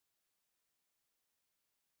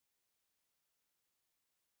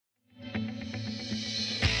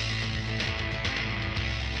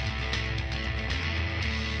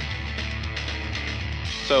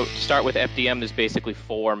So to start with FDM, there's basically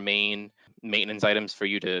 4 main maintenance items for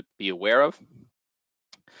you to be aware of.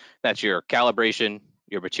 That's your calibration,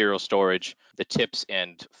 your material storage, the tips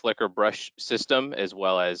and flicker brush system, as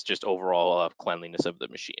well as just overall cleanliness of the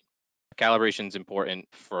machine. Calibration is important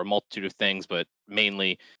for a multitude of things, but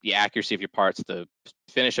mainly the accuracy of your parts, the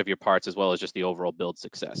finish of your parts, as well as just the overall build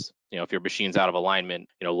success. If your machine's out of alignment,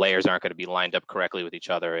 layers aren't going to be lined up correctly with each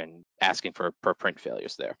other and asking for per print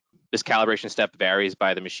failures there. This calibration step varies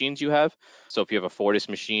by the machines you have. So if you have a Fortus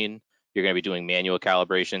machine, you're going to be doing manual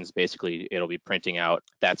calibrations. Basically, it'll be printing out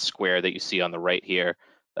that square that you see on the right here,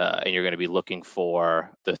 and you're going to be looking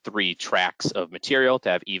for the 3 tracks of material to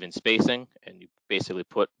have even spacing, and you basically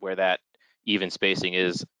put where that even spacing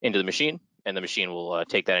is into the machine, and the machine will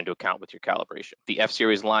take that into account with your calibration. The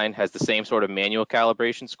F-Series line has the same sort of manual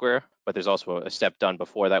calibration square, but there's also a step done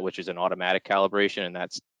before that, which is an automatic calibration, and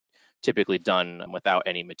that's typically done without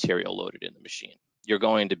any material loaded in the machine. You're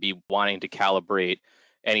going to be wanting to calibrate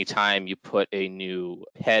anytime you put a new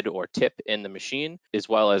head or tip in the machine, as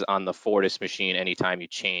well as on the Fortus machine anytime you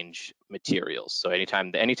change materials. So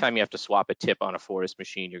anytime you have to swap a tip on a Fortus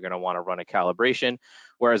machine, you're going to want to run a calibration,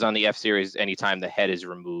 whereas on the F-Series, anytime the head is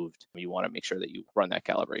removed, you want to make sure that you run that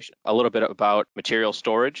calibration. A little bit about material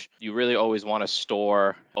storage. You really always want to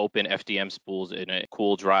store open FDM spools in a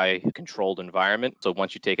cool, dry, controlled environment. So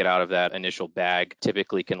once you take it out of that initial bag,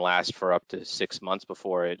 typically can last for up to 6 months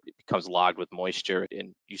before it becomes logged with moisture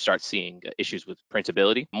and you start seeing issues with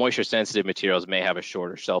printability. Moisture sensitive materials may have a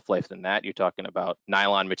shorter shelf life than that. You're talking about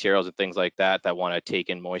nylon materials and things like that want to take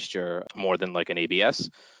in moisture more than like an ABS.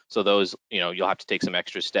 So those, you'll have to take some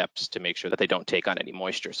extra steps to make sure that they don't take on any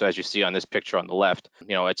moisture. So as you see on this picture on the left,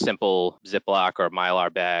 a simple Ziploc or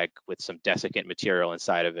Mylar bag with some desiccant material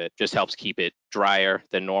inside of it just helps keep it drier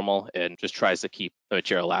than normal and just tries to keep the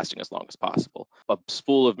material lasting as long as possible. A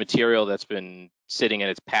spool of material that's been sitting in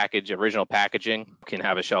its original packaging can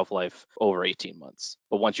have a shelf life over 18 months.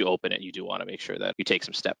 But once you open it, you do want to make sure that you take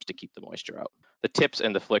some steps to keep the moisture out. The tips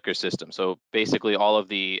and the flicker system. So basically all of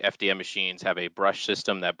the FDM machines have a brush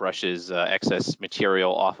system that brushes excess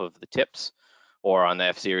material off of the tips, or on the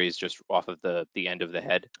F-Series, just off of the end of the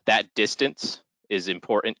head. That distance is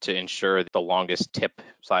important to ensure the longest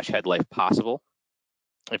tip/head life possible.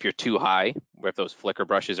 If you're too high, or if those flicker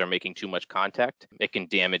brushes are making too much contact, it can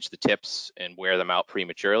damage the tips and wear them out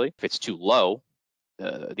prematurely. If it's too low,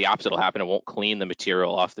 the opposite will happen. It won't clean the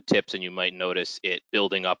material off the tips, and you might notice it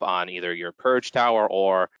building up on either your purge tower,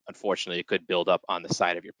 or unfortunately, it could build up on the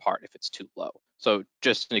side of your part if it's too low. So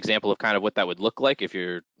just an example of kind of what that would look like if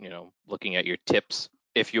you're, looking at your tips.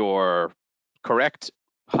 If your correct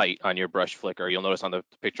height on your brush flicker, you'll notice on the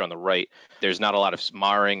picture on the right, there's not a lot of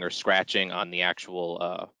marring or scratching on the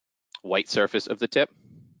actual white surface of the tip.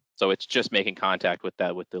 So it's just making contact with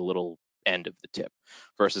the little end of the tip,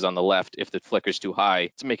 versus on the left, if the flicker's too high,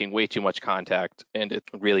 it's making way too much contact and it's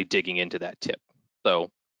really digging into that tip.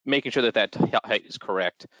 So making sure that height is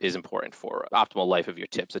correct is important for optimal life of your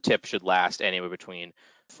tips. A tip should last anywhere between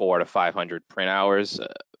 400 to 500 print hours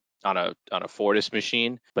on a Fortus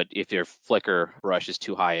machine, but if your flicker brush is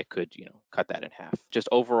too high, it could cut that in half. Just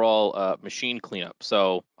overall machine cleanup.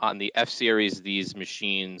 So on the F-Series, these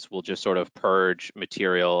machines will just sort of purge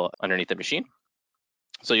material underneath the machine.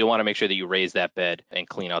 So you'll want to make sure that you raise that bed and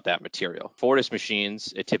clean out that material. Fortus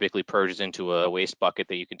machines, it typically purges into a waste bucket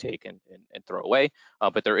that you can take and throw away,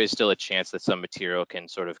 but there is still a chance that some material can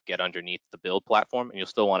sort of get underneath the build platform, and you'll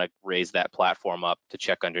still want to raise that platform up to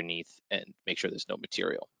check underneath and make sure there's no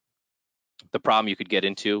material. The problem you could get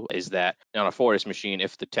into is that on a Fortus machine,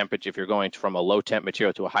 if you're going from a low temp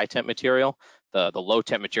material to a high temp material, the low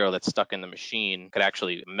temp material that's stuck in the machine could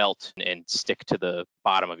actually melt and stick to the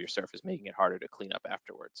bottom of your surface, making it harder to clean up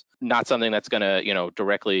afterwards. Not something that's going to,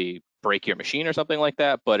 directly break your machine or something like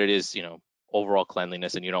that, but it is, overall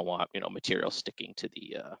cleanliness, and you don't want, material sticking to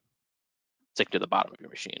the bottom of your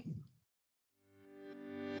machine.